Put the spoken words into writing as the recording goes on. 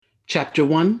Chapter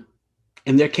 1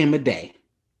 And There Came a Day.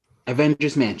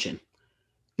 Avengers Mansion.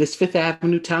 This Fifth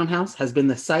Avenue townhouse has been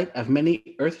the site of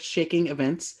many earth-shaking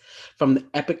events, from the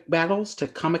epic battles to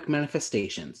comic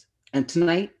manifestations. And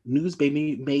tonight, news may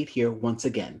be made here once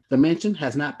again. The mansion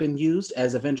has not been used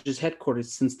as Avengers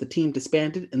headquarters since the team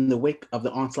disbanded in the wake of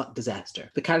the Onslaught disaster.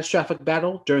 The catastrophic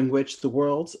battle during which the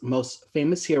world's most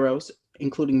famous heroes,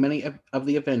 including many of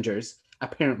the Avengers,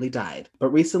 apparently died.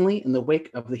 But recently, in the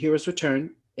wake of the hero's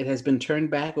return, it has been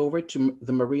turned back over to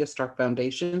the Maria Stark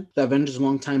Foundation, the Avengers'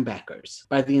 longtime backers,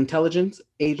 by the intelligence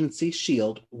agency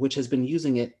S.H.I.E.L.D., which has been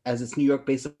using it as its New York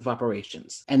base of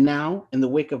operations. And now, in the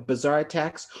wake of bizarre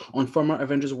attacks on former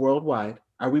Avengers worldwide,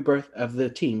 a rebirth of the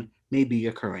team may be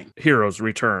occurring. Heroes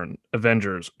Return,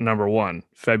 Avengers #1,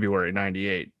 February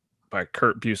 98, by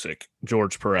Kurt Busiek,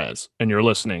 George Perez, and you're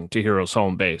listening to Heroes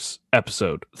Home Base,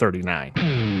 episode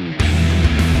 39.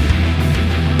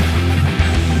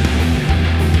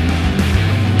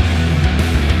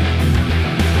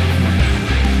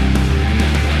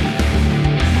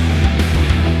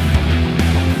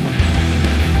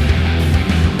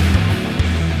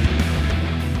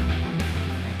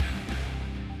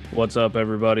 What's up,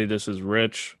 everybody? This is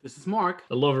Rich. This is Mark.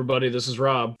 Hello, everybody. This is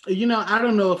Rob. You know, I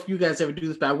don't know if you guys ever do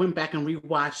this, but I went back and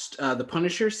rewatched The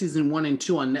Punisher season 1 and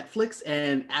 2 on Netflix,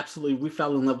 and absolutely we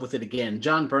fell in love with it again.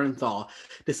 Jon Bernthal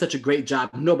did such a great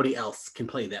job. Nobody else can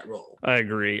play that role. I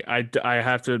agree. I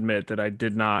have to admit that I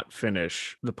did not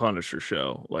finish The Punisher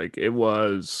show. Like, it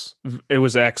was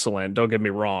excellent. Don't get me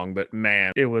wrong, but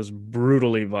man, it was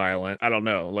brutally violent. I don't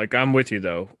know. Like, I'm with you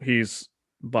though. He's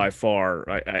by far,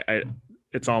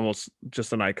 it's almost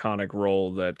just an iconic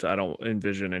role that I don't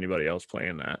envision anybody else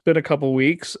playing that. Been a couple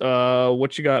weeks.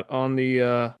 What you got on the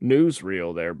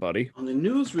newsreel there, buddy? On the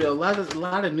newsreel, a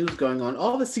lot of news going on.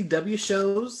 All the CW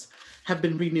shows have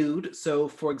been renewed. So,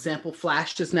 for example,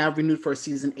 Flash is now renewed for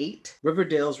season 8.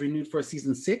 Riverdale's renewed for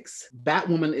season 6.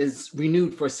 Batwoman is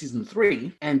renewed for season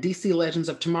 3. And DC Legends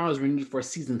of Tomorrow is renewed for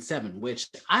season 7, which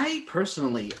I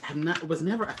personally was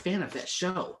never a fan of that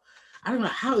show. I don't know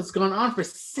how it's gone on for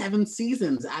 7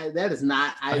 seasons. I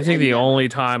think the only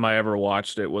time I ever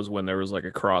watched it was when there was like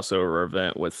a crossover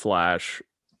event with Flash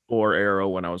or Arrow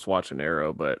when I was watching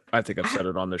Arrow. But I think I've said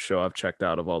it on the show. I've checked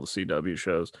out of all the CW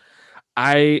shows.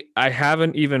 I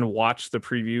haven't even watched the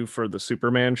preview for the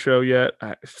Superman show yet.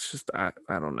 I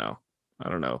don't know.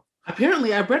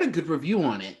 Apparently, I read a good review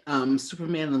on it.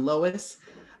 Superman and Lois.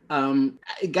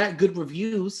 It got good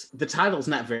reviews. The title's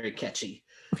not very catchy.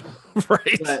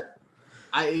 Right. But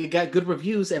I got good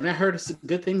reviews, and I heard some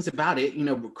good things about it,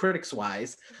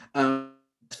 critics-wise.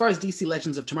 As far as DC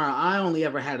Legends of Tomorrow, I only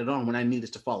ever had it on when I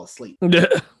needed to fall asleep.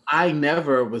 I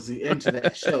never was into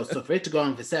that show. So for it to go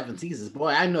on for 7 seasons,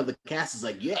 boy, I know the cast is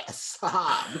like, yes,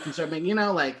 we can start making,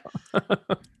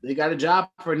 they got a job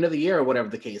for another year or whatever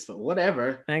the case, but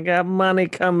whatever. I got money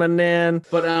coming in.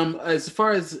 But as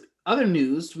far as other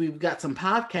news, we've got some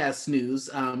podcast news.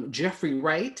 Jeffrey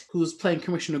Wright, who's playing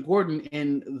Commissioner Gordon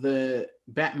in the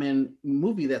Batman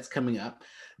movie that's coming up,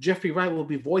 Jeffrey Wright will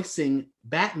be voicing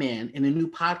Batman in a new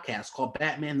podcast called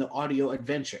Batman: The Audio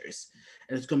Adventures,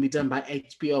 and it's going to be done by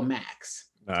HBO Max.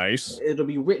 Nice. It'll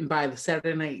be written by the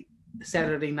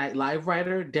Saturday Night Live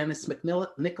writer Dennis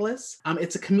McNicholas.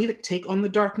 It's a comedic take on The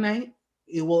Dark Knight.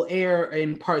 It will air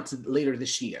in parts later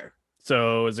this year.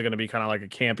 So is it going to be kind of like a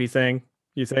campy thing,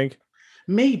 you think?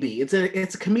 Maybe. It's a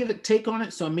comedic take on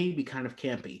it, so it may be kind of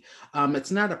campy.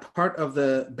 It's not a part of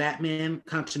the Batman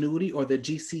continuity or the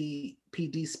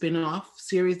GCPD spin-off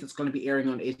series that's going to be airing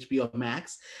on HBO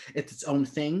Max. It's its own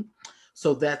thing.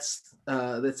 So that's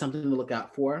something to look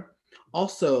out for.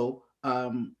 Also,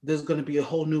 there's going to be a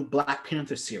whole new Black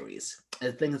Panther series. I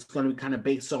think it's going to be kind of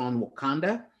based on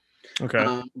Wakanda.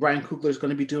 Okay. Ryan Coogler is going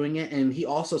to be doing it, and he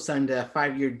also signed a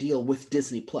 5-year deal with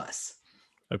Disney Plus.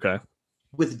 Okay.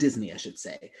 With Disney, I should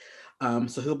say.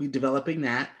 So he'll be developing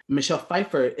that. Michelle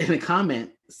Pfeiffer, in a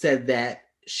comment, said that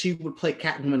she would play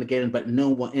Catwoman again, but no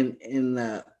one in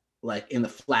the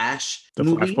Flash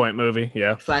movie. Flashpoint movie,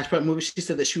 yeah. Flashpoint movie. She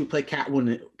said that she would play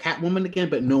Catwoman again,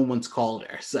 but no one's called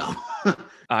her. So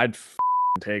I'd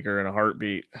take her in a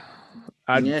heartbeat.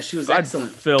 She was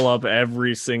excellent. I'd fill up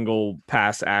every single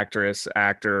past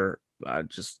actor.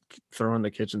 Just throw in the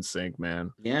kitchen sink,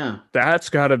 man. Yeah. That's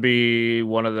got to be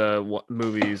one of the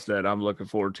movies that I'm looking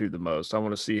forward to the most. I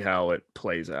want to see how it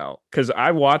plays out. Because I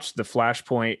watched the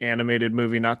Flashpoint animated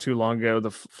movie not too long ago.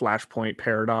 The Flashpoint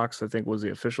Paradox, I think, was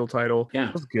the official title. Yeah.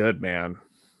 It was good, man.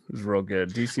 It was real good.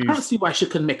 DC. I don't see why she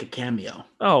couldn't make a cameo.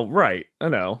 Oh, right. I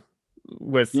know.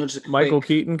 with Just Michael quick,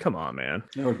 Keaton. Come on, man.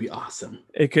 that would be awesome.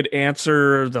 It could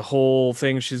answer the whole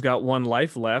thing. She's got one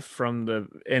life left from the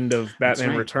end of That's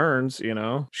Batman right. Returns.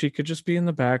 She could just be in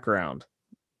the background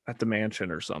at the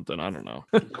mansion or something. I don't know.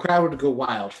 The crowd would go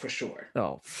wild for sure.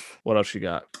 Oh, what else you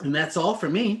got? And that's all for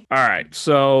me. All right.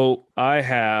 So I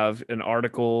have an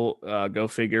article, go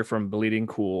figure, from Bleeding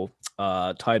Cool,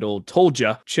 titled Told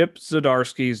Ya, Chip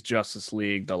Zdarsky's Justice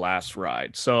League, The Last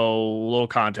Ride. So a little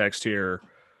context here.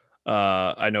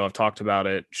 I know I've talked about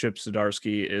it. Chip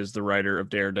Zdarsky is the writer of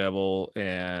Daredevil,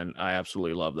 and I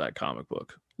absolutely love that comic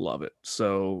book. Love it.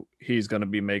 So he's going to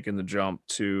be making the jump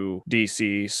to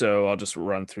DC. So I'll just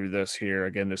run through this here.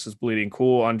 Again, this is Bleeding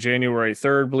Cool. On January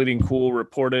 3rd, Bleeding Cool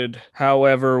reported,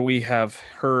 however, we have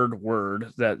heard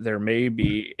word that there may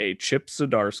be a Chip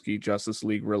Zdarsky Justice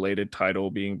League related title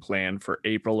being planned for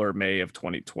April or May of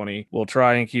 2020. We'll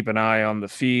try and keep an eye on the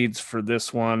feeds for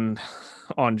this one.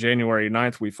 On January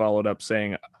 9th, we followed up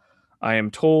saying, I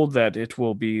am told that it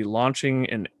will be launching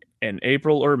in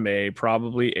April or May,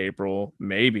 probably April,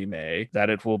 maybe May,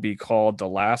 that it will be called The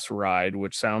Last Ride,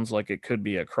 which sounds like it could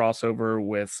be a crossover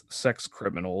with Sex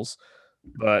Criminals,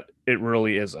 but it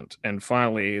really isn't. And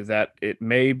finally, that it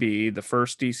may be the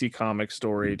first DC comic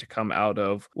story to come out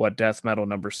of what Death Metal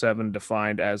number 7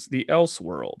 defined as the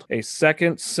Elseworld, a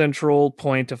second central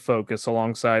point of focus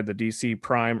alongside the DC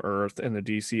Prime Earth and the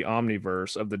DC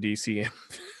Omniverse of the DC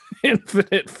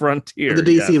Infinite Frontier. The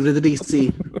DC, yes. The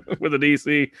DC. With a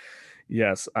DC.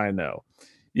 Yes, I know.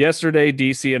 Yesterday,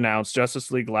 DC announced Justice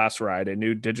League Last Ride, a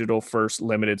new digital-first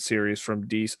limited series from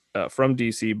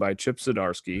DC by Chip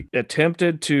Zdarsky,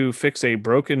 attempted to fix a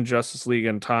broken Justice League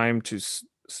in time to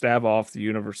stave off the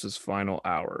universe's final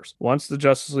hours. Once the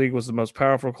Justice League was the most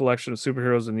powerful collection of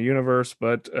superheroes in the universe,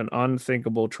 but an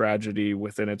unthinkable tragedy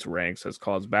within its ranks has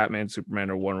caused Batman, Superman,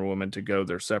 or Wonder Woman to go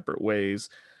their separate ways,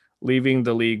 leaving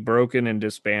the League broken and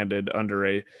disbanded under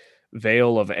a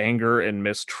veil of anger and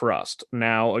mistrust.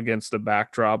 Now, against the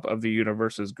backdrop of the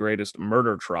universe's greatest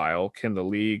murder trial, can the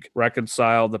League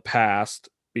reconcile the past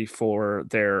before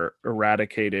they're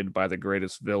eradicated by the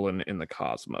greatest villain in the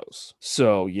cosmos?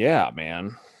 So, yeah,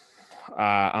 man.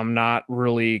 I'm not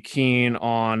really keen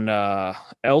on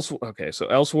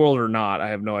Elseworld or not, I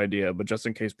have no idea, but just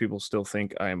in case people still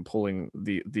think I am pulling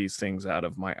these things out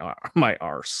of my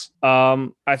arse.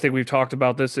 I think we've talked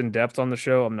about this in depth on the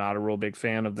show. I'm not a real big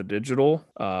fan of the digital.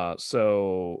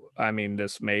 So I mean,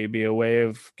 this may be a way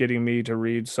of getting me to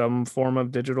read some form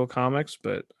of digital comics,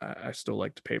 but I still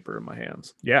like the paper in my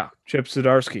hands. Yeah, Chip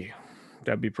Zdarsky.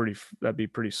 That'd be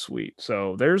pretty sweet.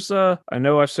 So there's I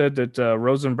know I've said that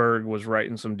Rosenberg was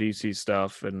writing some DC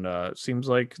stuff, and it seems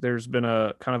like there's been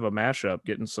a kind of a mashup,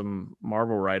 getting some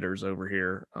Marvel writers over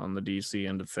here on the DC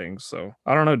end of things. So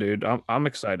I don't know, dude. I'm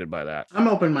excited by that. I'm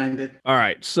open-minded. All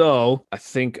right, so I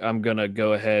think I'm gonna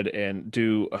go ahead and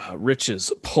do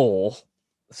Rich's poll.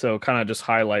 So kind of just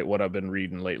highlight what I've been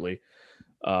reading lately.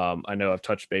 I know I've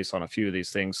touched base on a few of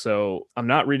these things, so I'm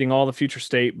not reading all the Future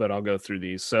State, but I'll go through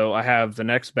these. So I have the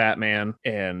next Batman,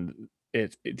 and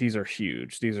these are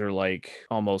huge. These are like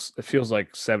almost, it feels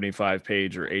like 75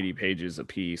 page or 80 pages a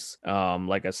piece.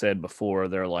 Like I said before,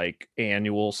 they're like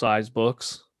annual size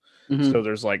books. Mm-hmm. So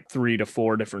there's like 3 to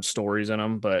 4 different stories in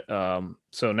them. But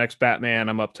so next Batman,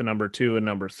 I'm up to number 2 and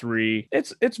number 3.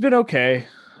 It's been okay.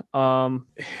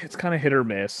 It's kind of hit or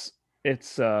miss.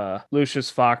 It's Lucius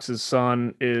Fox's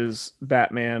son is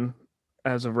Batman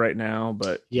as of right now,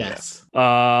 but yes.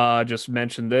 Yeah. Just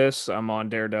mentioned this. I'm on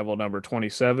Daredevil number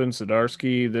 27,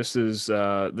 Zdarsky.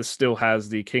 This still has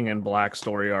the King in Black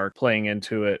story arc playing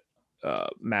into it.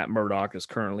 Matt Murdock is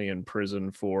currently in prison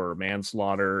for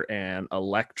manslaughter, and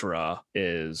Elektra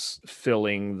is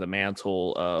filling the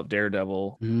mantle of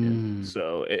Daredevil.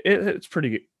 So it's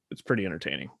pretty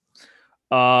entertaining.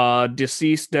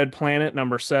 Deceased Dead Planet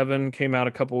number 7 came out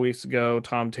a couple weeks ago.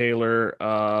 Tom Taylor.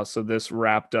 So this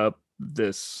wrapped up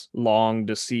this long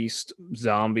deceased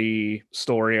zombie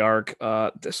story arc.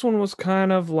 This one was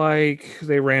kind of like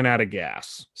they ran out of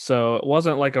gas. So it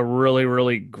wasn't like a really,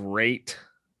 really great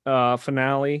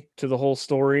finale to the whole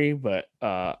story, but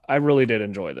I really did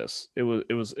enjoy this. It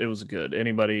was good.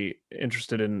 Anybody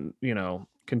interested in,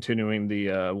 continuing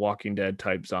the Walking Dead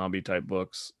type zombie type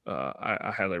books,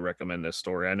 I highly recommend this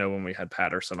story. I know when we had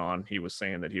Patterson on, he was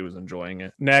saying that he was enjoying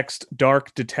it. Next,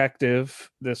 Dark Detective.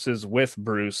 This is with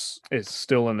Bruce. It's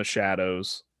still in the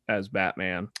shadows as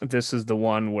Batman. This is the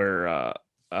one where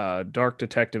Dark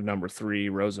Detective number 3,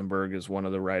 Rosenberg is one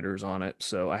of the writers on it.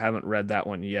 So I haven't read that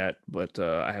one yet, but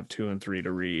I have 2 and 3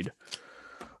 to read.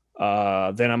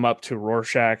 Then I'm up to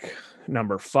Rorschach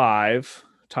number 5,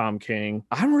 Tom King.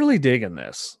 I'm really digging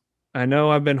this. I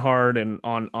know I've been hard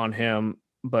on him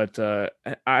but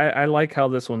I like how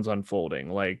this one's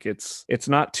unfolding. Like it's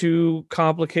not too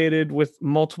complicated with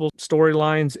multiple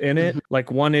storylines in it. Mhm.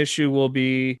 Like one issue will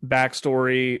be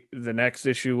backstory, the next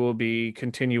issue will be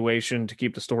continuation to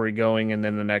keep the story going, and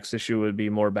then the next issue would be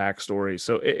more backstory.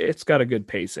 So it's got a good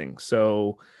pacing.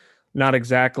 So not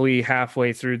exactly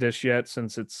halfway through this yet,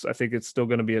 since I think it's still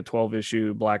going to be a 12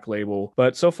 issue Black Label,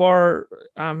 but so far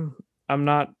I'm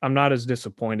not as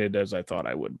disappointed as I thought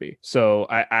I would be. So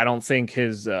I don't think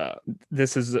his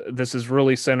this is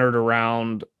really centered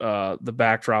around the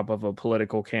backdrop of a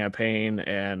political campaign,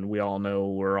 and we all know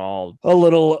we're all a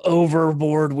little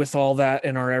overboard with all that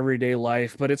in our everyday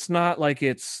life, but it's not like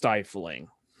it's stifling.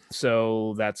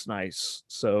 So that's nice.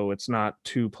 So it's not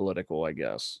too political, I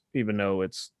guess, even though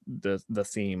it's the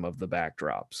theme of the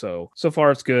backdrop. So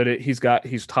far it's good. He's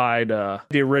tied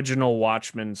the original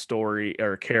Watchmen story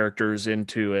or characters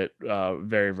into it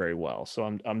very, very well. So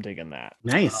I'm digging that.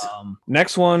 Nice.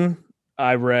 Next one,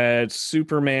 I read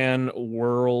Superman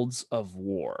Worlds of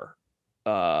War.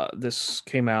 This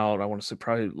came out, I want to say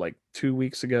probably like 2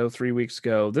 weeks ago, 3 weeks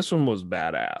ago. This one was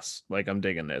badass. Like, I'm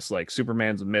digging this. Like,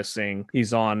 Superman's missing.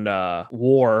 He's on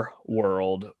War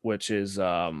World, which is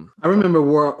I remember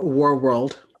War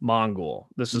World. Mongol.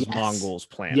 This is Yes. Mongol's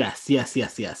planet. Yes.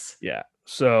 Yeah.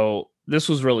 So this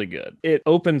was really good. It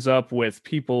opens up with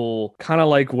people kind of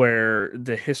like where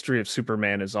the history of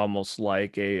Superman is almost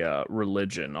like a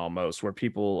religion, almost, where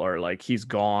people are like, he's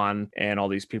gone, and all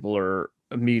these people are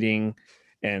meeting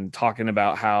and talking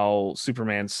about how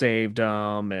Superman saved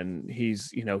him, and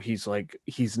he's like,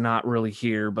 he's not really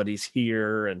here, but he's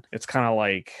here. And it's kind of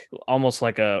like almost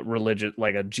like a religion,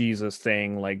 like a Jesus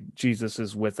thing, like Jesus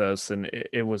is with us. And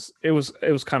it was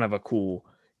kind of a cool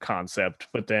concept.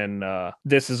 But then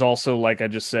this is also, like I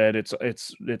just said, it's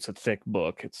a thick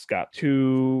book. It's got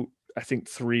I think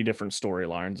 3 different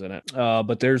storylines in it.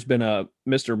 But there's been a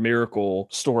Mr. Miracle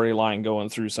storyline going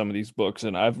through some of these books,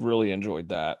 and I've really enjoyed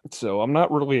that. So I'm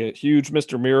not really a huge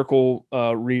Mr. Miracle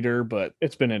reader, but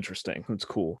it's been interesting. It's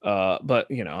cool. But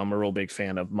I'm a real big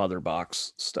fan of Mother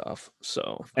Box stuff.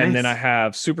 So, and then I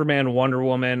have Superman, Wonder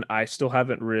Woman. I still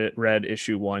haven't read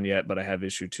issue 1 yet, but I have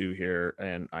issue 2 here,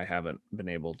 and I haven't been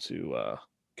able to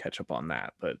catch up on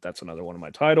that. But that's another one of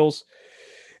my titles.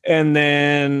 And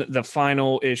then the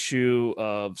final issue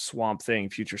of Swamp Thing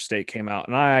Future State came out,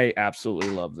 and I absolutely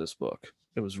love this book.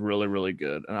 It was really, really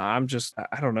good. And I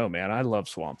don't know, man. I love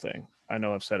Swamp Thing. I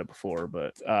know I've said it before,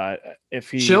 but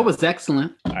show was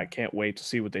excellent. I can't wait to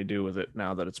see what they do with it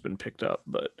now that it's been picked up.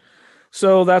 But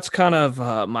so that's kind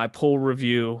of my pull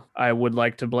review. I would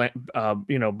like to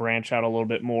branch out a little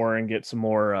bit more and get some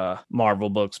more Marvel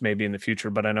books maybe in the future.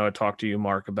 But I know I talked to you,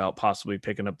 Mark, about possibly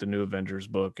picking up the new Avengers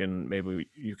book, and maybe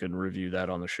you can review that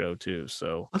on the show too.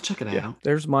 So I'll check it out.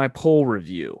 There's my pull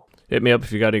review. Hit me up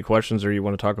if you got any questions or you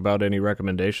want to talk about any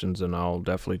recommendations, and I'll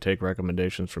definitely take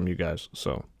recommendations from you guys.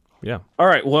 So yeah. All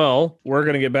right. Well, we're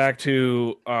going to get back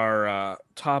to our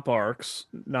top arcs,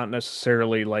 not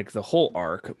necessarily like the whole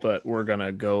arc, but we're going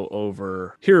to go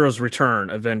over Heroes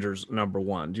Return, Avengers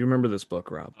 #1. Do you remember this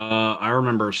book, Rob? I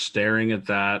remember staring at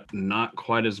that, not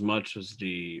quite as much as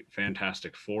the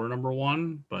Fantastic Four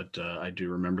 #1, but I do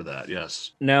remember that,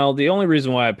 yes. Now, the only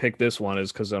reason why I picked this one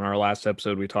is because in our last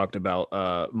episode, we talked about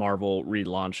Marvel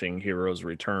relaunching Heroes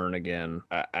Return again.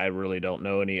 I really don't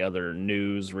know any other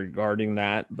news regarding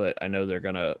that, but I know they're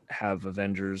going to have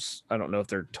Avengers. I don't know if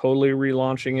they're totally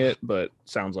relaunching it, but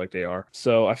sounds like they are.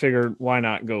 So I figured, why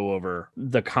not go over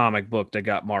the comic book that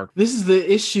got marked? This is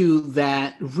the issue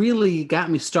that really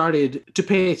got me started to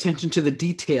pay attention to the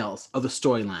details of the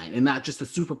storyline and not just the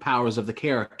superpowers of the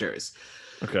characters.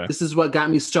 Okay. This is what got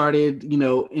me started,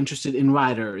 interested in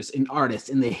writers, in artists,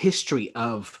 in the history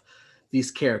of these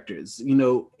characters.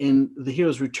 In the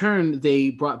Heroes Return, they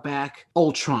brought back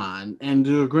Ultron and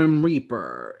the Grim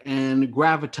Reaper and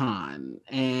Graviton,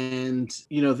 and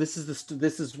this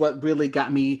is what really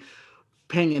got me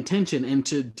paying attention and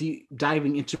to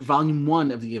diving into Volume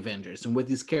 1 of the Avengers and where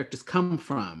these characters come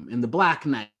from, and the Black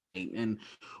Knight and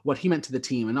what he meant to the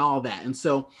team and all that. And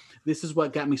so this is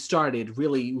what got me started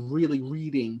really, really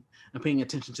reading and paying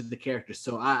attention to the characters.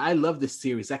 So I love this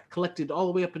series. I collected all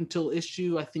the way up until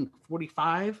issue, I think,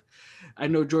 45. I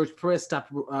know George Perez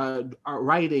stopped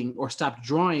writing or stopped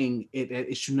drawing it at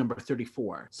issue number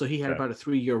 34. So he had about a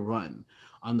 3-year run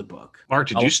on the book. Mark,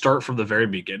 did you start from the very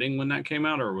beginning when that came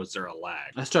out, or was there a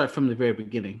lag? I started from the very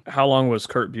beginning. How long was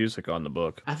Kurt Busiek on the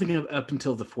book? I think up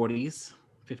until the 40s,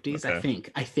 50s, okay.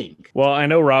 I think. Well, I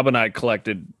know Rob and I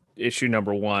collected issue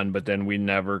 #1, but then we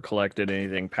never collected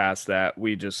anything past that.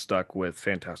 We just stuck with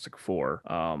Fantastic Four.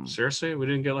 Seriously? We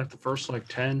didn't get like the first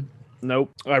 10?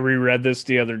 Nope. I reread this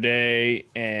the other day,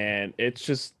 and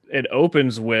it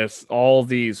opens with all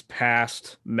these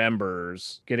past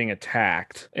members getting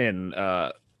attacked in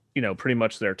pretty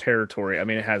much their territory. I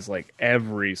mean, it has like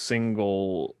every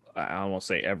single, I won't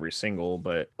say every single,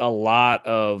 but a lot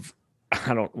of,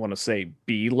 I don't want to say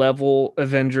B-level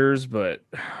Avengers, but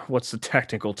what's the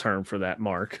technical term for that,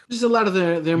 Mark? Just a lot of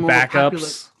their more popular.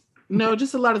 Backups. No,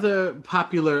 just a lot of the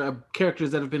popular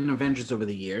characters that have been in Avengers over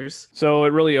the years. So it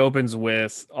really opens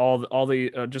with all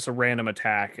the just a random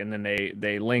attack, and then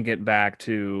they link it back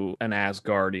to an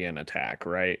Asgardian attack,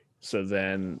 right? So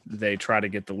then they try to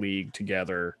get the league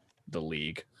together,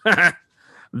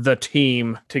 the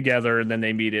team together, and then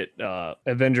they meet at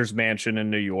Avengers Mansion in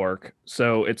New York.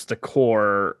 So it's the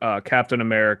core: Captain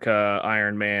America,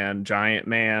 Iron Man, Giant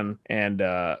Man, and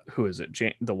who is it?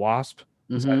 The Wasp.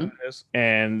 Is that who it is?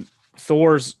 And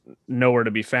Thor's nowhere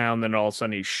to be found. Then all of a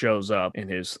sudden he shows up in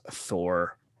his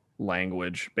Thor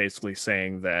language, basically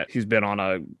saying that he's been on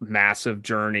a massive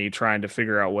journey trying to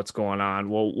figure out what's going on.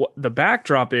 Well, the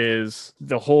backdrop is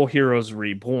the whole Heroes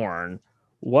Reborn.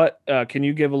 What can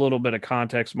you give a little bit of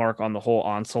context, Mark, on the whole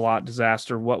Onslaught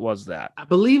disaster? What was that? I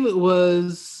believe it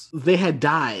was they had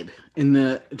died in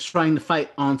the trying to fight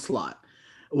Onslaught.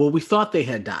 Well, we thought they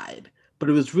had died, but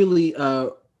it was really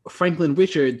Franklin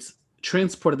Richards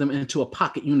transported them into a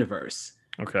pocket universe.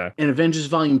 Okay. In Avengers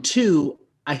Volume 2,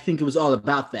 I think it was all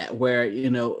about that, where,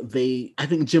 I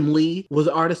think Jim Lee was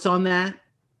the artist on that.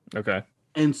 Okay.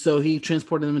 And so he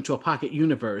transported them into a pocket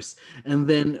universe. And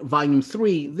then Volume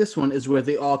 3, this one is where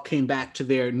they all came back to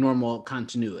their normal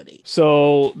continuity.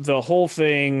 So the whole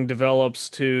thing develops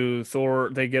to Thor.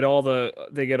 They get all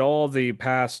the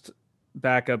past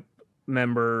backup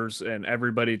members and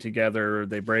everybody together.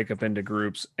 They break up into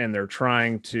groups, and they're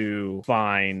trying to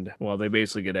find, they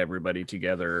basically get everybody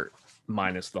together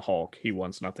minus the Hulk. He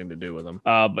wants nothing to do with them.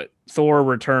 But Thor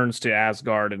returns to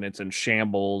Asgard, and it's in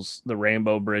shambles. The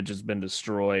Rainbow Bridge has been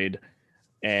destroyed,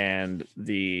 and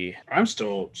I'm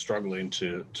still struggling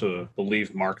to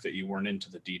believe, Mark, that you weren't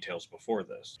into the details before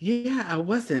this. Yeah, I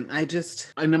wasn't. I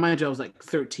know, mind you, I was like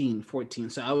 13,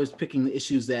 14. So I was picking the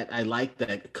issues that I liked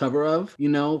the cover of,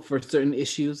 for certain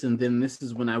issues. And then this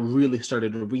is when I really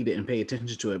started to read it and pay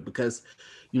attention to it, because,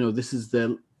 this is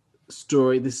the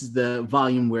story. This is the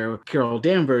volume where Carol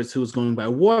Danvers, who was going by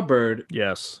Warbird,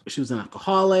 yes, she was an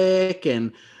alcoholic,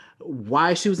 and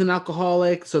why she was an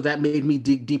alcoholic. So that made me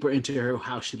dig deeper into her,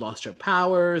 how she lost her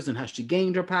powers and how she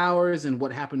gained her powers and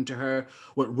what happened to her,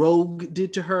 what Rogue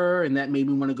did to her. And that made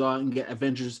me want to go out and get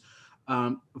Avengers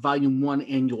Volume 1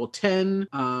 Annual 10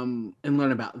 and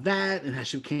learn about that and how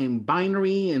she became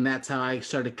binary. And that's how I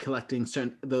started collecting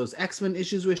those X-Men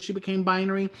issues where she became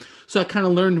binary. So I kind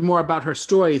of learned more about her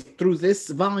story through this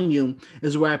volume,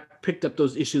 is where I picked up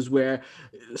those issues where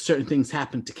certain things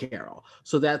happened to Carol.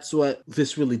 So that's what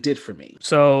this really did for me.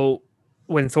 So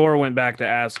when Thor went back to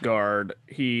Asgard,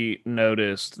 he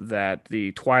noticed that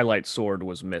the Twilight Sword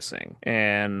was missing,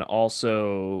 and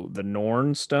also the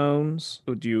Norn stones.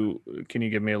 Can you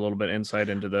give me a little bit insight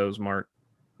into those, Mark?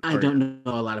 I don't know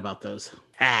a lot about those.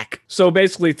 Hack. So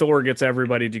basically, Thor gets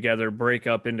everybody together, break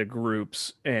up into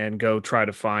groups, and go try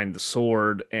to find the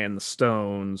sword and the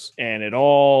stones. And it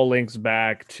all links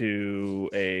back to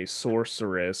a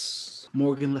sorceress,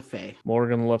 Morgan Le Fay.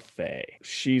 Morgan Le Fay.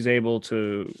 She's able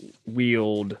to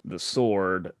wield the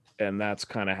sword, and that's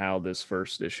kind of how this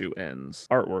first issue ends.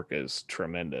 Artwork is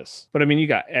tremendous. But I mean, you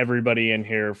got everybody in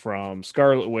here from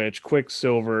Scarlet Witch,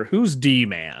 Quicksilver. Who's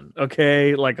D-Man?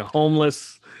 Okay, like a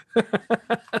homeless. I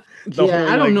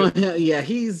don't know. Yeah,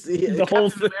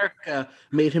 Captain America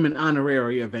made him an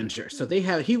honorary Avenger. So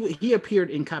he appeared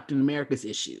in Captain America's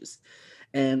issues.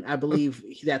 And I believe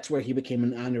that's where he became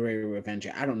an honorary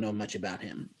Avenger. I don't know much about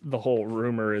him. The whole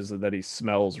rumor is that he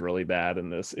smells really bad in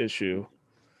this issue.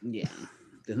 Yeah.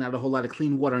 There's not a whole lot of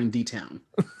clean water in D-Town.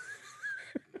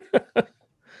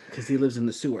 Because he lives in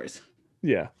the sewers.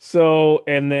 Yeah. So,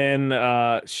 and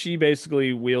then she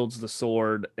basically wields the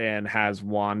sword and has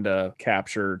Wanda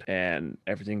captured, and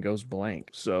everything goes blank.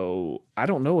 So I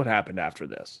don't know what happened after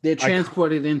this. They're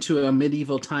transported into a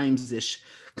medieval times-ish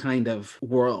kind of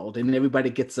world, and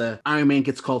everybody gets Iron Man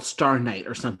gets called Star Knight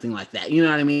or something like that. You know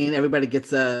what I mean? Everybody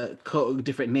gets a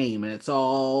different name, and it's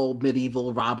all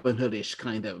medieval Robin Hood-ish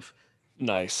kind of.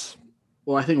 Nice.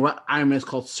 Or I think Iron Man is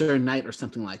called Sir Knight or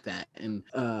something like that. And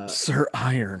Sir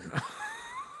Iron.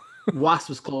 Wasp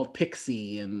was called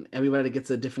Pixie, and everybody gets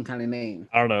a different kind of name.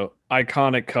 I don't know.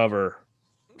 Iconic cover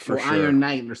for sure. Iron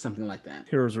Knight or something like that.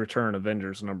 Heroes Return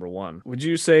Avengers #1. Would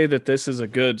you say that this is a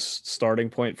good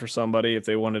starting point for somebody if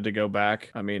they wanted to go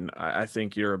back? I mean, I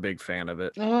think you're a big fan of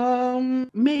it.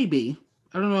 Maybe.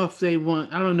 I don't know if they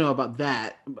want. I don't know about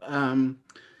that.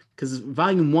 Because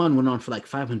Volume One went on for like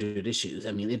 500 issues.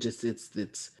 I mean, it's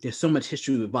there's so much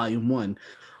history with Volume One.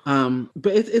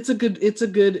 But it's a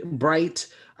good, bright,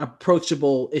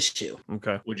 approachable issue.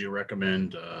 Okay. Would you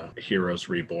recommend Heroes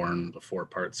Reborn, the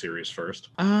 4-part series first?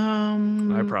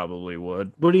 I probably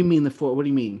would. What do you mean What do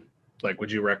you mean? Like,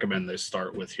 would you recommend they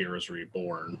start with Heroes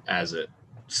Reborn as it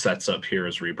sets up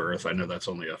Heroes Rebirth? I know that's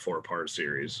only a 4-part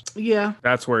series. Yeah.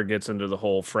 That's where it gets into the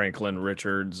whole Franklin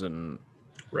Richards and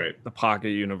Right. the Pocket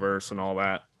Universe and all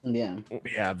that. Yeah.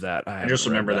 We have that. I just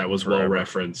remember that was well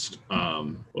referenced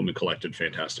when we collected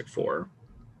Fantastic Four.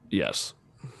 Yes.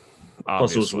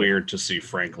 Plus, it was weird to see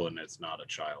Franklin as not a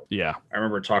child. Yeah. I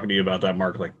remember talking to you about that,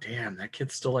 Mark, like, damn, that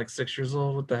kid's still like 6 years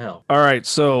old. What the hell? All right.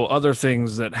 So, other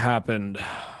things that happened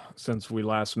since we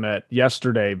last met.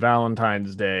 Yesterday,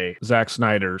 Valentine's Day, Zack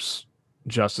Snyder's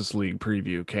Justice League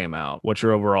preview came out. What's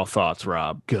your overall thoughts,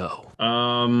 Rob? Go.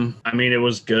 I mean, it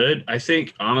was good. I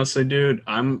think honestly, dude,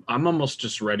 I'm almost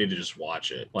just ready to just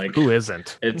watch it. Like, who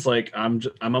isn't? It's like I'm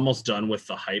almost done with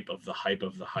the hype of the hype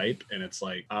of the hype, and it's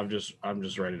like I'm just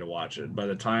ready to watch it. By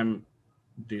the time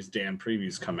these damn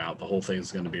previews come out, the whole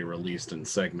thing's going to be released in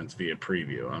segments via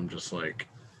preview. I'm just like,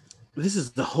 this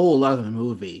is the whole other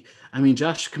movie. I mean,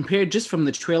 Josh, compared just from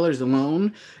the trailers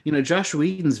alone, Josh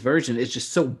Whedon's version is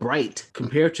just so bright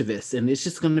compared to this. And it's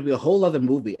just going to be a whole other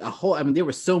movie. I mean, there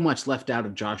was so much left out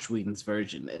of Josh Whedon's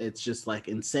version. It's just like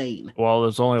insane. Well,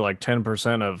 there's only like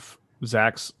 10% of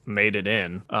Zach's made it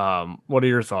in. What are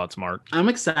your thoughts, Mark? I'm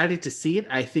excited to see it.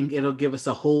 I think it'll give us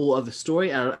a whole other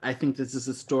story. I think this is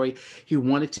a story he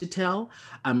wanted to tell.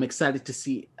 I'm excited to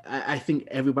see. I think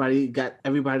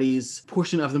everybody's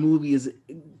portion of the movie is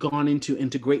gone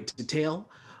into great detail.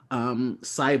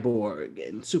 Cyborg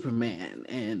and Superman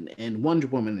and Wonder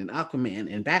Woman and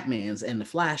Aquaman and Batman's and the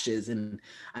Flashes, and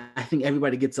I think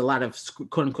everybody gets a lot of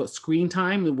quote unquote screen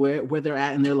time where they're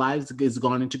at in their lives is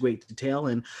gone into great detail,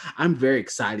 and I'm very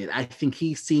excited. I think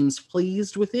he seems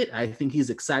pleased with it. I think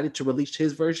he's excited to release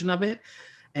his version of it,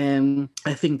 and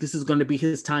I think this is going to be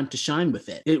his time to shine with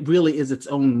it. It really is its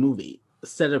own movie,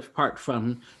 set apart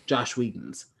from Josh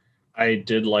Whedon's. I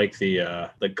did like the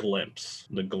glimpse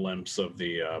of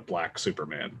the Black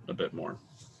Superman a bit more.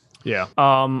 Yeah.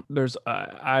 There's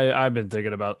I've been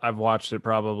thinking about. I've watched it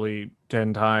probably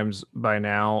 10 times by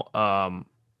now.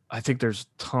 I think there's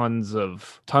tons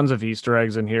of Easter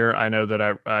eggs in here. I know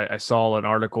that I saw an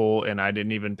article and I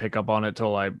didn't even pick up on it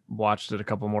till I watched it a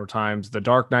couple more times. The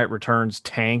Dark Knight Returns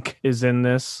tank is in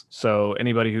this. So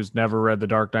anybody who's never read The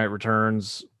Dark Knight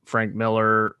Returns, Frank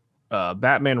Miller,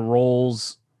 Batman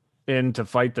rolls in to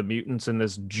fight the mutants in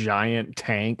this giant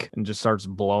tank and just starts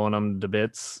blowing them to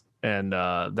bits, and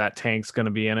that tank's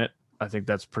gonna be in it. I think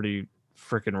that's pretty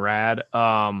freaking rad.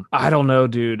 I don't know,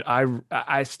 dude.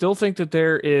 I still think that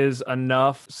there is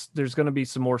enough. There's gonna be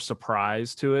some more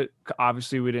surprise to it.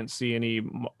 Obviously, we didn't see any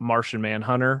Martian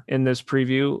Manhunter in this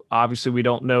preview. Obviously, we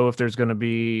don't know if there's gonna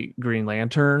be Green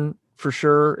Lantern for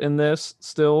sure in this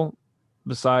still,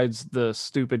 besides the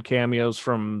stupid cameos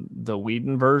from the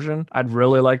Whedon version. I'd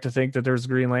really like to think that there's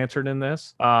Green Lantern in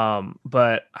this.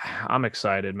 But I'm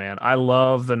excited, man. I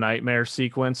love the nightmare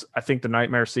sequence. I think the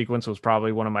nightmare sequence was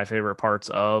probably one of my favorite parts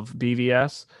of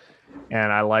BVS.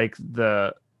 And I like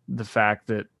the fact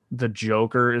that the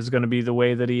Joker is going to be the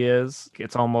way that he is.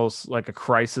 It's almost like a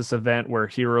crisis event where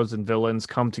heroes and villains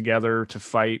come together to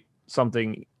fight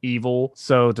something evil.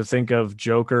 So to think of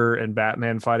Joker and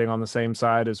Batman fighting on the same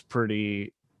side is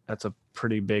that's a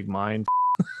pretty big mind.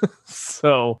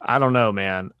 So I don't know,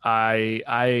 man.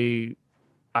 I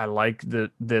like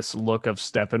this look of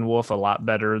Steppenwolf a lot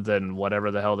better than whatever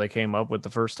the hell they came up with the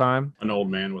first time. An old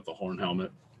man with a horn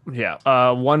helmet.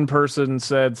 Yeah. One person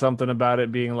said something about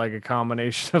it being like a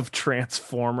combination of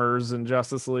Transformers and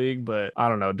Justice League, but I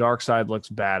don't know. Darkseid looks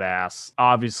badass.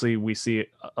 Obviously, we see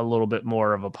a little bit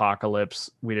more of Apocalypse.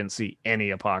 We didn't see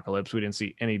any Apocalypse. We didn't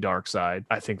see any Darkseid.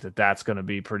 I think that's going to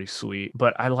be pretty sweet.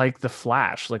 But I like the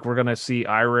Flash. Like, we're going to see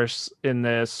Iris in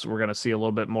this. We're going to see a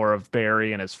little bit more of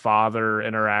Barry and his father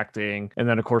interacting. And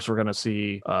then, of course, we're going to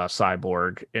see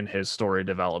Cyborg in his story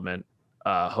development.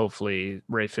 Hopefully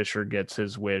Ray Fisher gets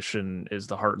his wish and is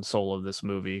the heart and soul of this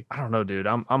movie. I don't know, dude.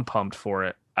 I'm pumped for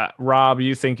it. Rob,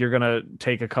 you think you're gonna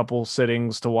take a couple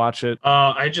sittings to watch it?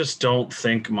 I just don't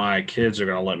think my kids are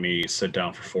gonna let me sit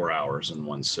down for 4 hours in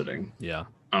one sitting. Yeah.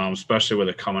 Especially with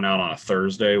it coming out on a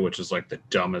Thursday, which is like the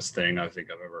dumbest thing I think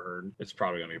I've ever heard. It's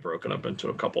probably going to be broken up into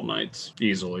a couple nights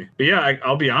easily. But yeah,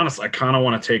 I'll be honest. I kind of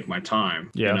want to take my time.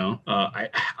 Yeah. You know, I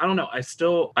don't know. I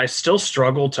still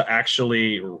struggle to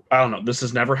actually. I don't know. This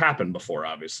has never happened before.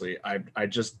 Obviously, I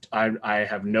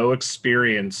have no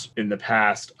experience in the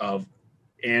past of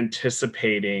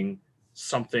anticipating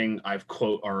something I've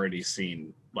quote already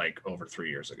seen like over 3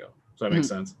 years ago. Does that make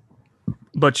sense?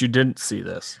 But you didn't see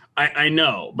this. I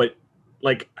know, but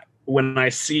like when I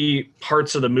see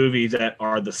parts of the movie that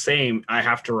are the same, I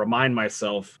have to remind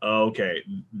myself, oh, okay,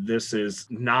 this is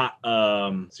not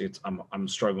I'm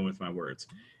struggling with my words.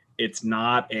 It's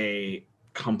not a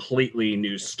completely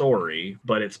new story,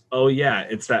 but it's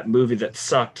it's that movie that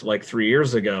sucked like 3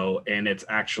 years ago, and it's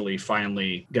actually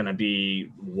finally gonna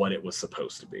be what it was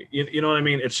supposed to be. You know what I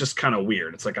mean? It's just kind of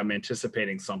weird. It's like I'm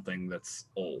anticipating something that's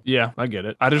old. Yeah, I get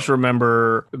it. I just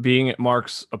remember being at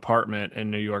Mark's apartment in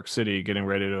New York City, getting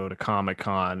ready to go to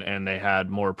Comic-Con, and they had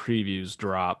more previews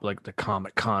drop, like the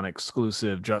Comic-Con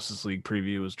exclusive Justice League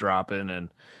preview was dropping, and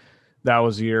that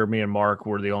was the year me and Mark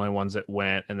were the only ones that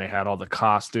went, and they had all the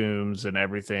costumes and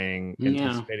everything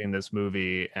anticipating this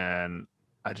movie. And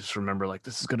I just remember like,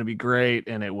 this is going to be great.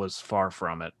 And it was far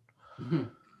from it.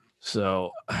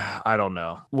 So I don't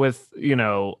know. With,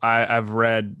 I've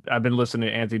been listening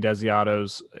to Anthony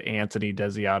Desiato's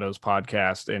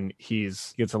podcast, and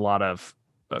gets a lot of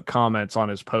comments on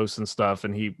his posts and stuff.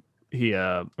 And he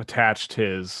attached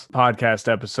his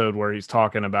podcast episode where he's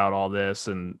talking about all this,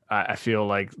 and I feel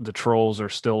like the trolls are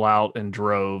still out in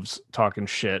droves talking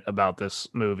shit about this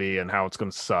movie and how it's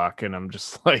going to suck. And I'm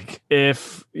just like,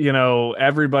 if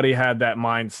everybody had that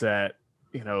mindset,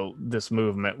 this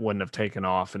movement wouldn't have taken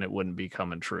off and it wouldn't be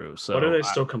coming true. So what are they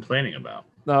still complaining about?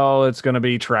 Oh, it's going to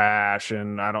be trash,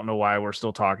 and I don't know why we're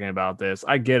still talking about this.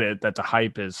 I get it that the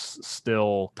hype is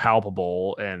still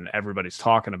palpable and everybody's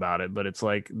talking about it, but it's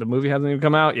like the movie hasn't even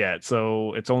come out yet,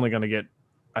 so it's only going to get,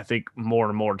 I think, more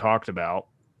and more talked about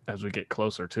as we get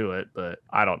closer to it. But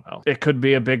I don't know. It could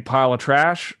be a big pile of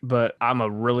trash, but I'm a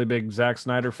really big Zack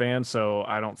Snyder fan, so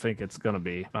I don't think it's going to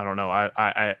be. I don't know.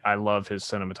 I love his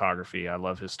cinematography. I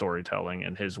love his storytelling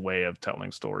and his way of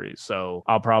telling stories. So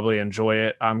I'll probably enjoy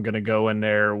it. I'm going to go in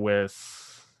there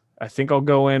I think I'll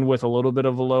go in with a little bit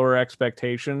of a lower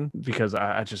expectation, because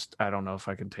I don't know if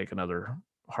I can take another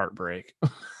heartbreak.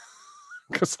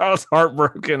 Because I was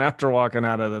heartbroken after walking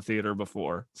out of the theater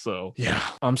before. So, yeah,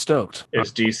 I'm stoked.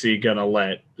 Is DC going to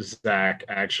let Zach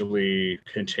actually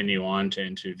continue on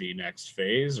into the next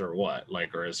phase, or what?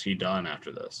 Or is he done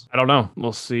after this? I don't know.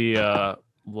 We'll see.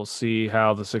 We'll see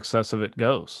how the success of it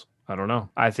goes. I don't know.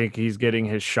 I think he's getting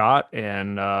his shot.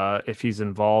 And if he's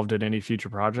involved in any future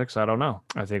projects, I don't know.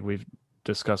 I think we've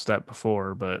discussed that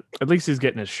before, but at least he's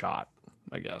getting his shot,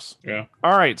 I guess. Yeah.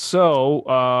 All right. So,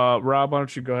 Rob, why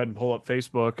don't you go ahead and pull up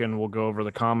Facebook, and we'll go over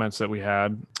the comments that we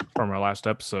had from our last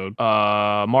episode.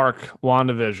 Mark,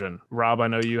 WandaVision. Rob, I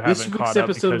know you haven't caught up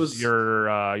because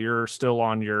you're still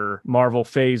on your Marvel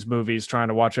phase movies, trying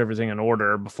to watch everything in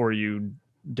order before you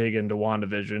dig into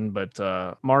WandaVision.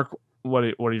 But Mark, what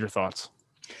are your thoughts?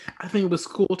 I think it was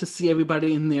cool to see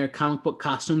everybody in their comic book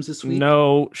costumes this week.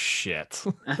 No shit.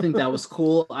 I think that was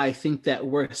cool. I think that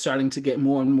we're starting to get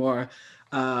more and more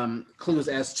clues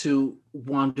as to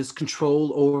Wanda's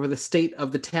control over the state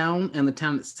of the town and the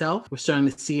town itself. We're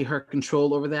starting to see her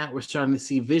control over that. We're starting to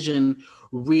see Vision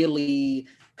really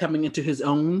coming into his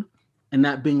own and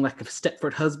not being like a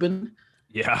Stepford husband.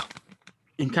 Yeah.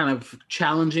 And kind of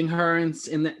challenging her in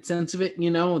that sense of it,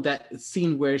 that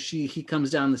scene where he comes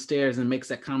down the stairs and makes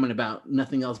that comment about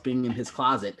nothing else being in his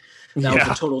closet. That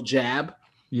was a total jab.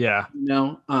 Yeah.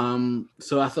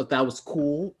 So I thought that was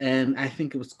cool. And I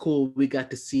think it was cool. We got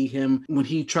to see him when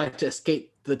he tried to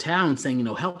escape the town saying,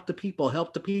 help the people,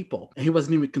 help the people. And he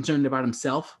wasn't even concerned about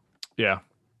himself. Yeah.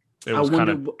 It was kind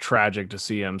of tragic to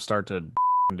see him start to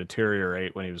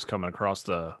deteriorate when he was coming across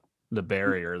the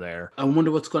barrier there. I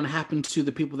wonder what's going to happen to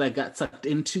the people that got sucked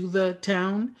into the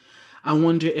town. I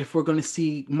wonder if we're going to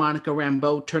see Monica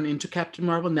Rambeau turn into Captain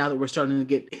Marvel now that we're starting to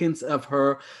get hints of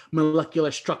her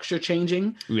molecular structure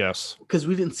changing. Yes. Because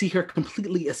we didn't see her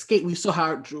completely escape. We saw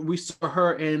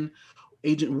her and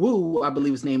Agent Wu, I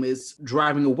believe his name is,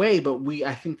 driving away, but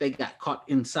I think they got caught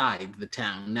inside the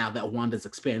town now that Wanda's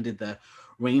expanded the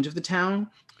range of the town.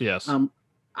 Yes.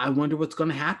 I wonder what's going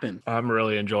to happen. I'm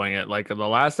really enjoying it. The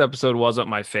last episode wasn't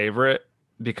my favorite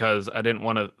because I didn't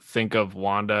want to think of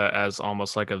Wanda as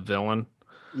almost like a villain.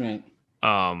 Right.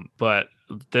 But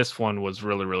this one was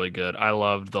really, really good. I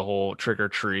loved the whole trick or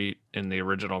treat in the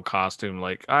original costume.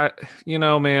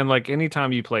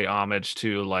 Anytime you play homage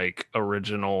to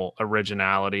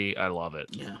originality, I love it.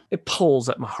 Yeah. It pulls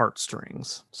at my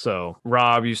heartstrings. So,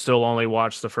 Rob, you still only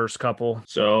watched the first couple?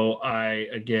 So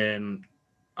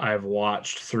I've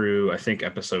watched through, I think,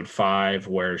 episode 5,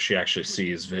 where she actually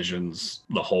sees Vision's,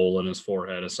 the hole in his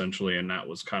forehead, essentially, and that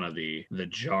was kind of the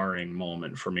jarring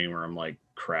moment for me, where I'm like,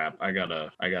 crap, I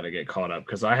gotta get caught up,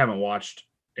 because I haven't watched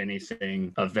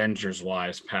anything Avengers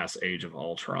wise past Age of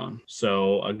Ultron.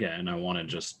 So again, I want to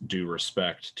just do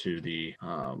respect to the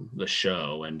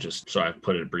show, and just so I've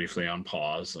put it briefly on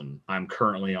pause. And I'm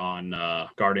currently on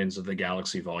Guardians of the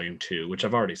Galaxy Volume 2, which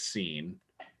I've already seen.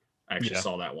 I actually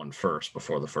saw that one first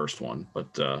before the first one,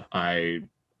 but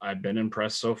I've been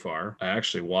impressed so far. I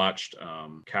actually watched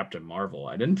Captain Marvel.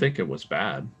 I didn't think it was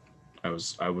bad. I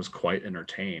was quite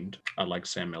entertained. I like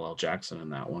Samuel L. Jackson in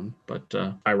that one, but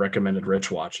I recommended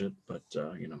Rich watch it. But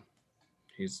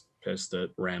he's pissed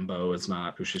that Rambo is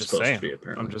not who she's supposed to be.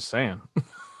 Apparently, I'm just saying.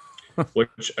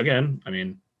 Which again, I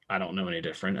mean, I don't know any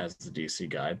different as the DC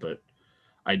guy, but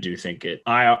I do think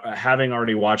I having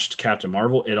already watched Captain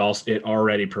Marvel, it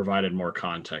already provided more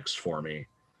context for me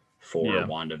for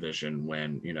WandaVision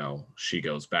when, she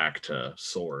goes back to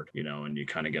Sword, and you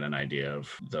kind of get an idea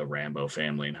of the Rambo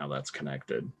family and how that's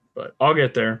connected. But I'll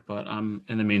get there. But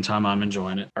in the meantime, I'm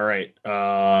enjoying it. All right.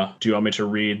 Do you want me to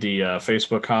read the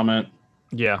Facebook comment?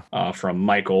 Yeah. From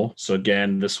Michael. So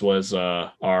again, this was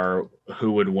our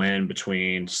who would win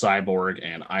between Cyborg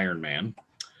and Iron Man.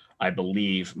 I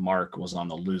believe Mark was on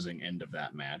the losing end of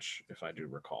that match, if I do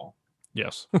recall.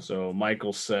 Yes. So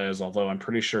Michael says, although I'm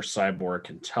pretty sure Cyborg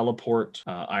can teleport,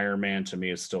 Iron Man to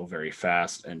me is still very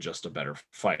fast and just a better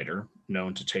fighter,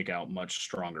 known to take out much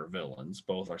stronger villains.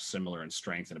 Both are similar in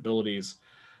strength and abilities.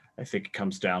 I think it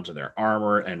comes down to their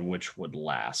armor and which would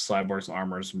last. Cyborg's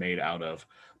armor is made out of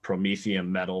promethium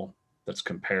metal that's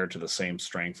compared to the same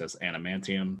strength as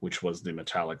adamantium, which was the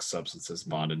metallic substances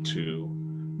bonded to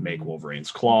make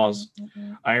Wolverine's claws.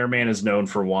 Iron Man is known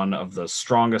for one of the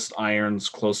strongest irons,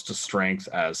 close to strength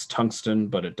as tungsten,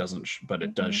 but it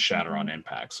does shatter on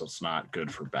impact, so it's not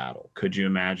good for battle. Could you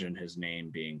imagine his name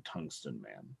being Tungsten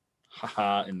Man?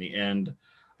 Haha, in the end,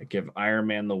 I give Iron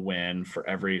Man the win. For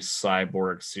every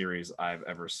Cyborg series I've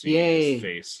ever seen, his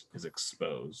face is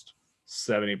exposed.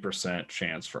 70%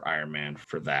 chance for Iron Man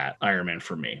for that. Iron Man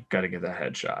for me. Got to get that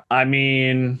headshot. I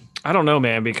mean, I don't know,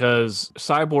 man, because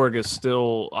Cyborg is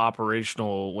still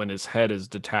operational when his head is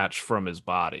detached from his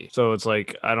body. So it's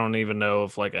like, I don't even know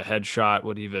if like a headshot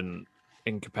would even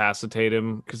incapacitate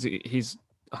him, because he's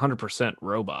 100%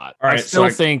 robot. All right, I still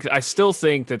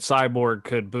think that Cyborg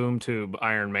could boom tube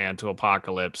Iron Man to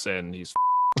Apocalypse, and he's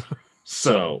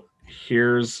so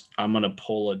I'm gonna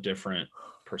pull a different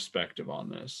perspective on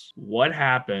this. What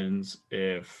happens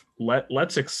if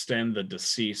let's extend the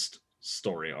deceased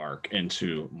story arc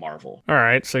into Marvel? All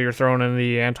right, so you're throwing in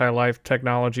the anti-life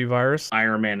technology virus.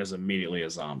 Iron Man is immediately a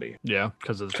zombie. Yeah,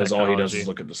 because all he does is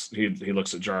look at this. He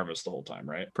looks at Jarvis the whole time,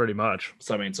 right? Pretty much.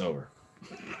 So that means it's over.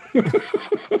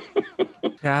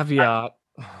 Caveat.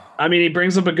 I mean, he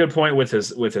brings up a good point with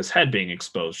his head being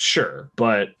exposed, sure,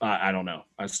 but I don't know.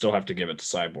 I still have to give it to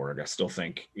Cyborg. I still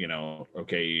think,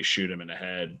 okay, you shoot him in the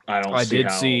head. I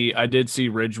did see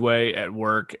Ridgeway at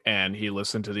work, and he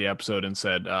listened to the episode and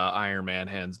said Iron Man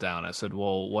hands down. I said,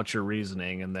 well, what's your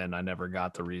reasoning? And then I never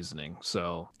got the reasoning.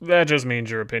 So that just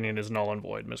means your opinion is null and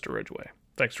void, Mr. Ridgeway.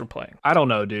 Thanks for playing. I don't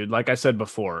know, dude. Like I said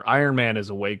before, Iron Man is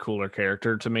a way cooler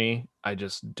character to me. I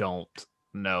just don't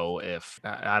know if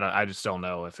I just don't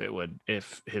know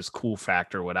if his cool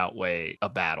factor would outweigh a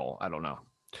battle. I don't know.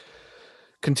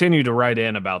 Continue to write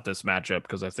in about this matchup,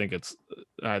 because I think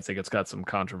it's got some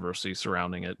controversy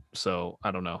surrounding it. So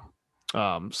I don't know.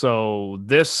 So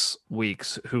this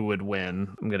week's who would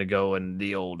win, I'm gonna go in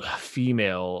the old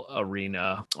female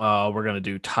arena. We're gonna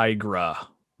do Tigra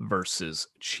versus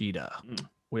Cheetah.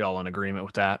 We all in agreement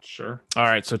with that? Sure. All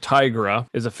right, so Tigra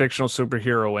is a fictional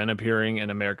superheroine appearing in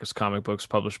America's comic books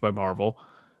published by Marvel.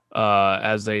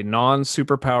 As a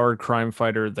non-superpowered crime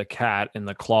fighter, the Cat, in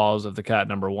the claws of the Cat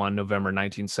 #1, November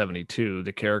 1972.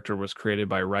 The character was created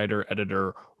by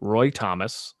writer-editor Roy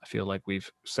Thomas. I feel like we've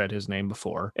said his name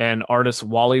before. And artist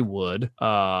Wally Wood.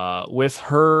 With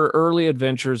her early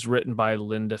adventures written by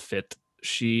Linda Fitt,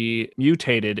 she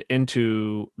mutated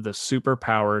into the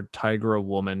superpowered Tiger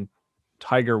Woman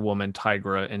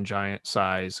Tigra in Giant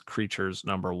Size Creatures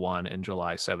 #1 in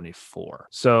July 74.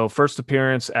 So first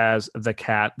appearance as the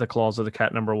Cat, the claws of the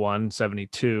Cat #1,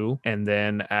 72, and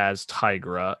then as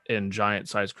Tigra in Giant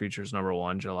Size Creatures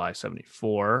 #1, July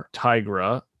 74.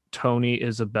 Tigra, Tony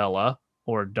Isabella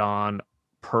or Don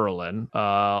Perlin,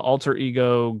 alter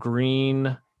ego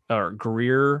Greer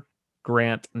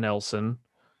Grant Nelson,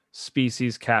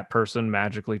 species cat person,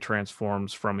 magically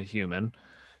transforms from a human.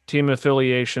 Team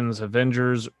affiliations: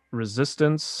 Avengers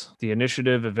Resistance, The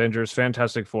Initiative, Avengers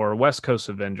Fantastic Four, West Coast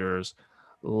Avengers,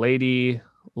 Lady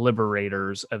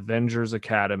Liberators, Avengers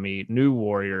Academy, New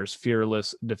Warriors,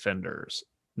 Fearless Defenders.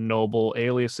 Noble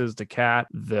aliases: the Cat,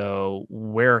 the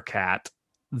Werecat,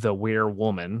 the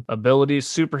Were-Woman. Abilities: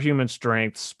 superhuman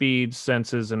strength, speed,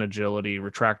 senses, and agility,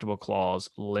 retractable claws,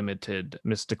 limited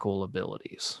mystical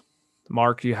abilities.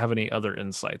 Mark, do you have any other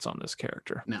insights on this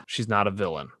character? No. She's not a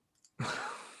villain.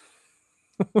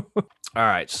 All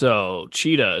right, so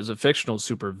Cheetah is a fictional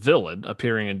supervillain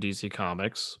appearing in DC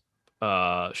Comics.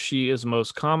 She is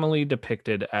most commonly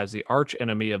depicted as the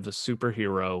archenemy of the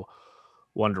superhero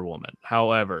Wonder Woman.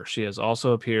 However, she has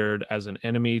also appeared as an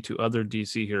enemy to other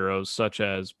DC heroes such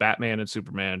as Batman and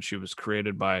Superman. She was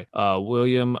created by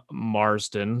William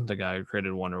Marsden, the guy who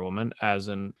created Wonder Woman, as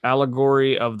an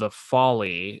allegory of the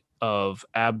folly of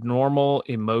abnormal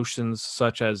emotions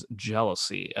such as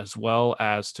jealousy, as well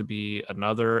as to be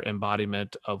another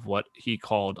embodiment of what he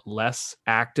called less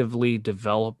actively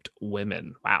developed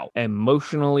women. Wow.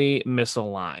 Emotionally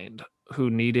misaligned,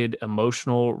 who needed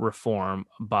emotional reform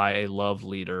by a love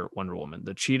leader, Wonder Woman.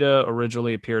 The Cheetah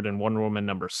originally appeared in Wonder Woman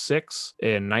number 6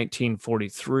 in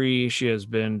 1943. She has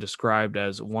been described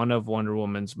as one of Wonder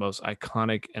Woman's most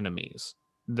iconic enemies.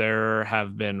 There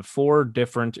have been 4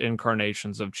 different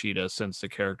incarnations of Cheetah since the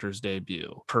character's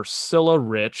debut. Priscilla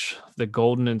Rich, the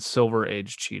Golden and Silver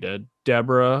Age Cheetah,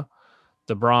 Deborah,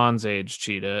 the Bronze Age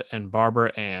Cheetah, and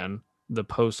Barbara Ann, the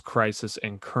post-crisis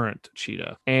and current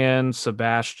Cheetah, and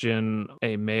Sebastian,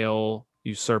 a male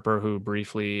usurper who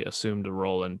briefly assumed a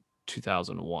role in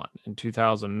 2001. In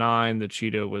 2009, the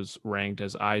Cheetah was ranked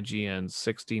as IGN's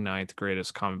 69th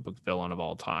greatest comic book villain of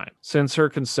all time. Since her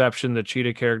conception, the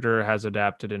Cheetah character has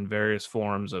adapted in various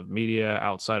forms of media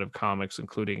outside of comics,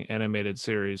 including animated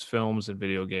series, films, and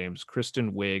video games.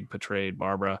 Kristen Wiig portrayed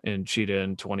Barbara in Cheetah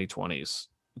in 2020's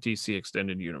DC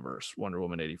Extended Universe, Wonder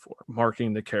Woman 84,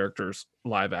 marking the character's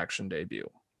live-action debut.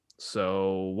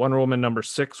 So Wonder Woman number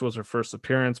 6 was her first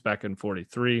appearance back in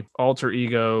 43. Alter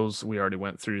egos, we already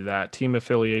went through that. Team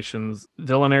affiliations: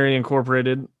 Villainary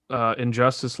Incorporated,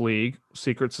 Injustice League,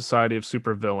 Secret Society of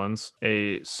Supervillains,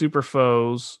 a Super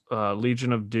Foes,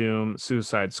 Legion of Doom,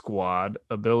 Suicide Squad.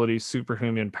 Ability: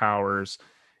 superhuman powers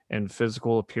and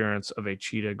physical appearance of a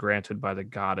cheetah granted by the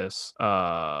goddess.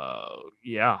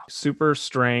 Super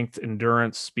strength,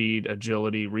 endurance, speed,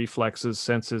 agility, reflexes,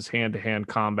 senses, hand-to-hand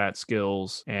combat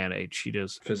skills, and a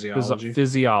cheetah's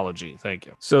physiology. Thank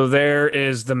you. So there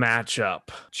is the matchup: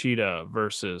 Cheetah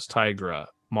versus Tigra.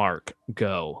 Mark,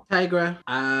 go.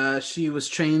 Tigra, she was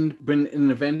trained in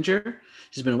an Avenger.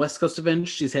 She's been a West Coast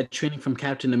Avenger. She's had training from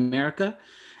Captain America,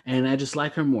 and I just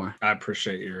like her more. I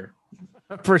appreciate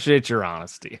your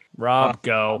honesty. Rob,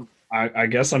 go. I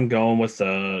guess I'm going with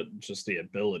just the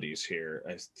abilities here.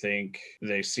 I think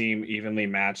they seem evenly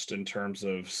matched in terms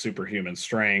of superhuman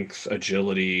strength,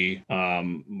 agility.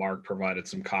 Mark provided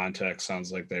some context.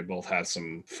 Sounds like they both had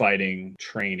some fighting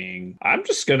training. I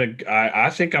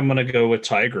think I'm gonna go with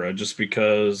Tigra just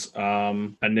because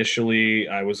initially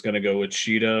I was gonna go with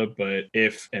Cheetah, but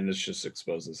and this just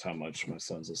exposes how much my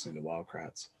son's listening to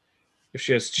Wildcrats. If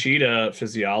she has Cheetah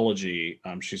physiology,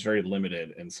 she's very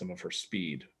limited in some of her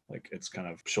speed. Like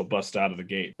she'll bust out of the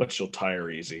gate, but she'll tire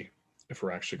easy if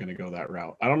we're actually going to go that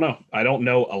route. I don't know. I don't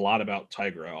know a lot about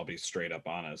Tigra. I'll be straight up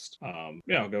honest.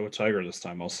 I'll go with Tigra this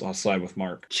time. I'll side with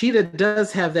Mark. Cheetah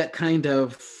does have that kind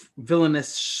of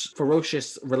villainous,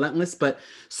 ferocious, relentless, but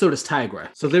so does Tigra.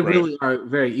 So they really are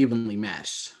very evenly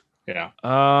matched. Yeah.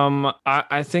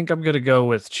 I think I'm gonna go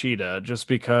with Cheetah just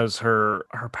because her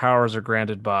powers are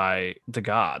granted by the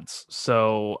gods.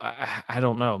 So I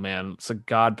don't know, man. It's a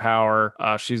god power.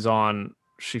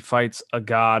 She fights a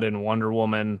god in Wonder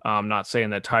Woman. I'm not saying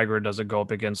that Tigra doesn't go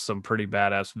up against some pretty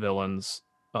badass villains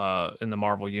in the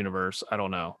Marvel universe. I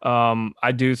don't know.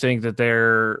 I do think that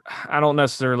I don't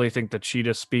necessarily think the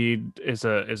Cheetah speed is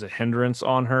a hindrance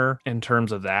on her in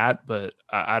terms of that, but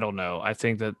I don't know. I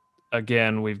think that,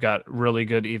 again, we've got really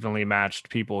good, evenly matched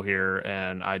people here,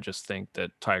 and I just think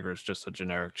that Tiger is just a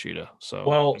generic cheetah. Is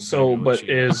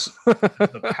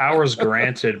the powers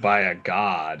granted by a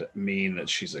god mean that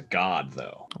she's a god,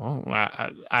 though? Well,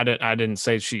 I didn't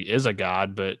say she is a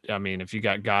god, but I mean, if you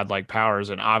got godlike powers,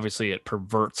 and obviously it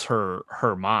perverts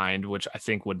her mind, which I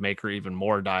think would make her even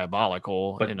more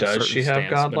diabolical. But does she have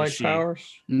godlike powers?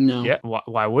 No. Yeah.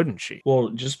 Why wouldn't she? Well,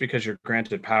 just because you're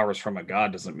granted powers from a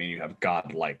god doesn't mean you have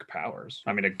godlike powers.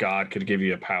 I mean, a god could give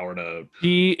you a power to...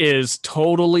 She is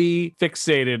totally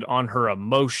fixated on her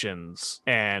emotions,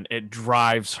 and it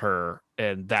drives her,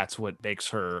 and that's what makes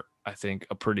her, I think,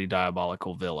 a pretty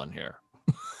diabolical villain here.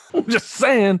 I'm just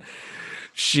saying,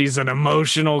 she's an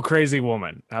emotional, crazy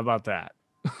woman. How about that?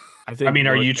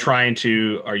 Are you trying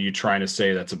to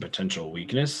say that's a potential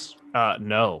weakness?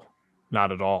 No,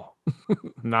 not at all.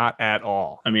 Not at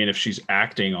all. I mean, if she's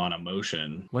acting on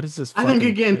emotion... What is this? I think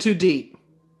you're getting too deep.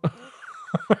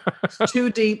 It's too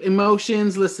deep.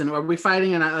 Emotions. Listen, are we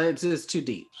fighting or not? It's just too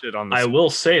deep. Shit on the I will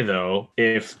say though,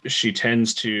 if she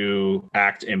tends to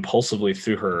act impulsively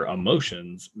through her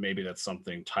emotions, maybe that's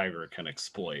something Tiger can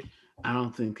exploit. I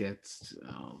don't think it's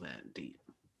all that deep.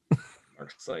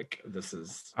 It's like this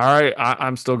is All right,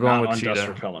 I'm still going not with on dust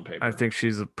Cheetah. repellent paper. I think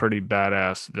she's a pretty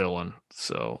badass villain.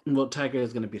 So Well, Tiger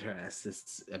is going to beat her ass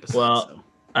this episode. Well, so.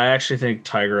 I actually think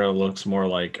Tigra looks more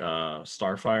like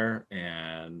Starfire,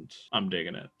 and I'm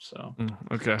digging it. So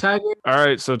okay. Tiger. All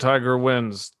right, so Tiger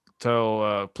wins.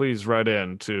 Please write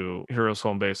in to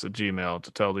heroeshomebase@gmail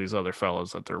to tell these other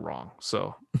fellas that they're wrong.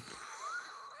 So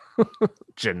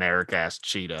generic ass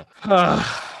Cheetah.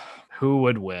 Who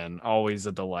would win? Always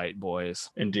a delight,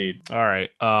 boys. indeed, All right.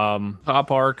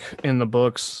 Top Arc in the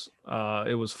books.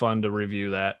 It was fun to review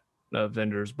that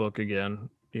Avengers book again,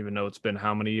 even though it's been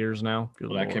how many years now? Good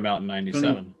well, that Lord. came out in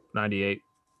 97, 98.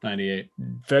 98.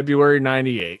 February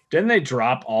 98. Didn't they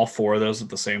drop all four of those at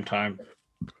the same time?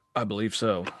 I believe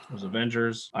so. It was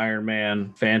Avengers, Iron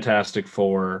Man, Fantastic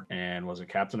Four, and was it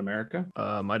Captain America?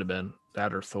 Might have been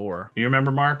that or Thor. You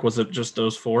remember, Mark? Was it just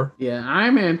those four? Yeah,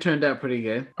 Iron Man turned out pretty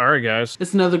good. All right, guys.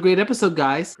 It's another great episode,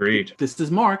 guys. Agreed. This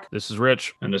is Mark. This is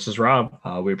Rich. And this is Rob.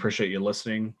 We appreciate you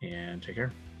listening, and take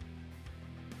care.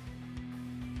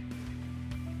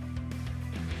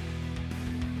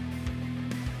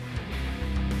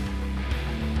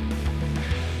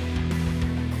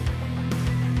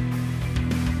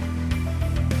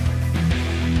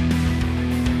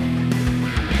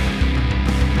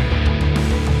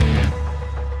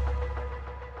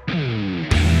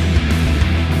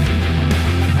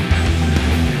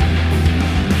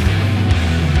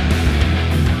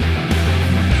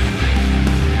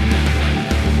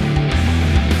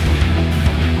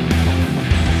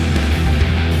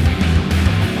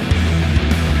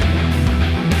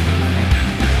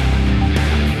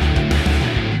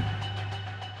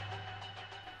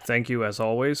 Thank you, as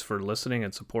always, for listening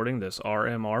and supporting this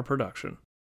RMR production.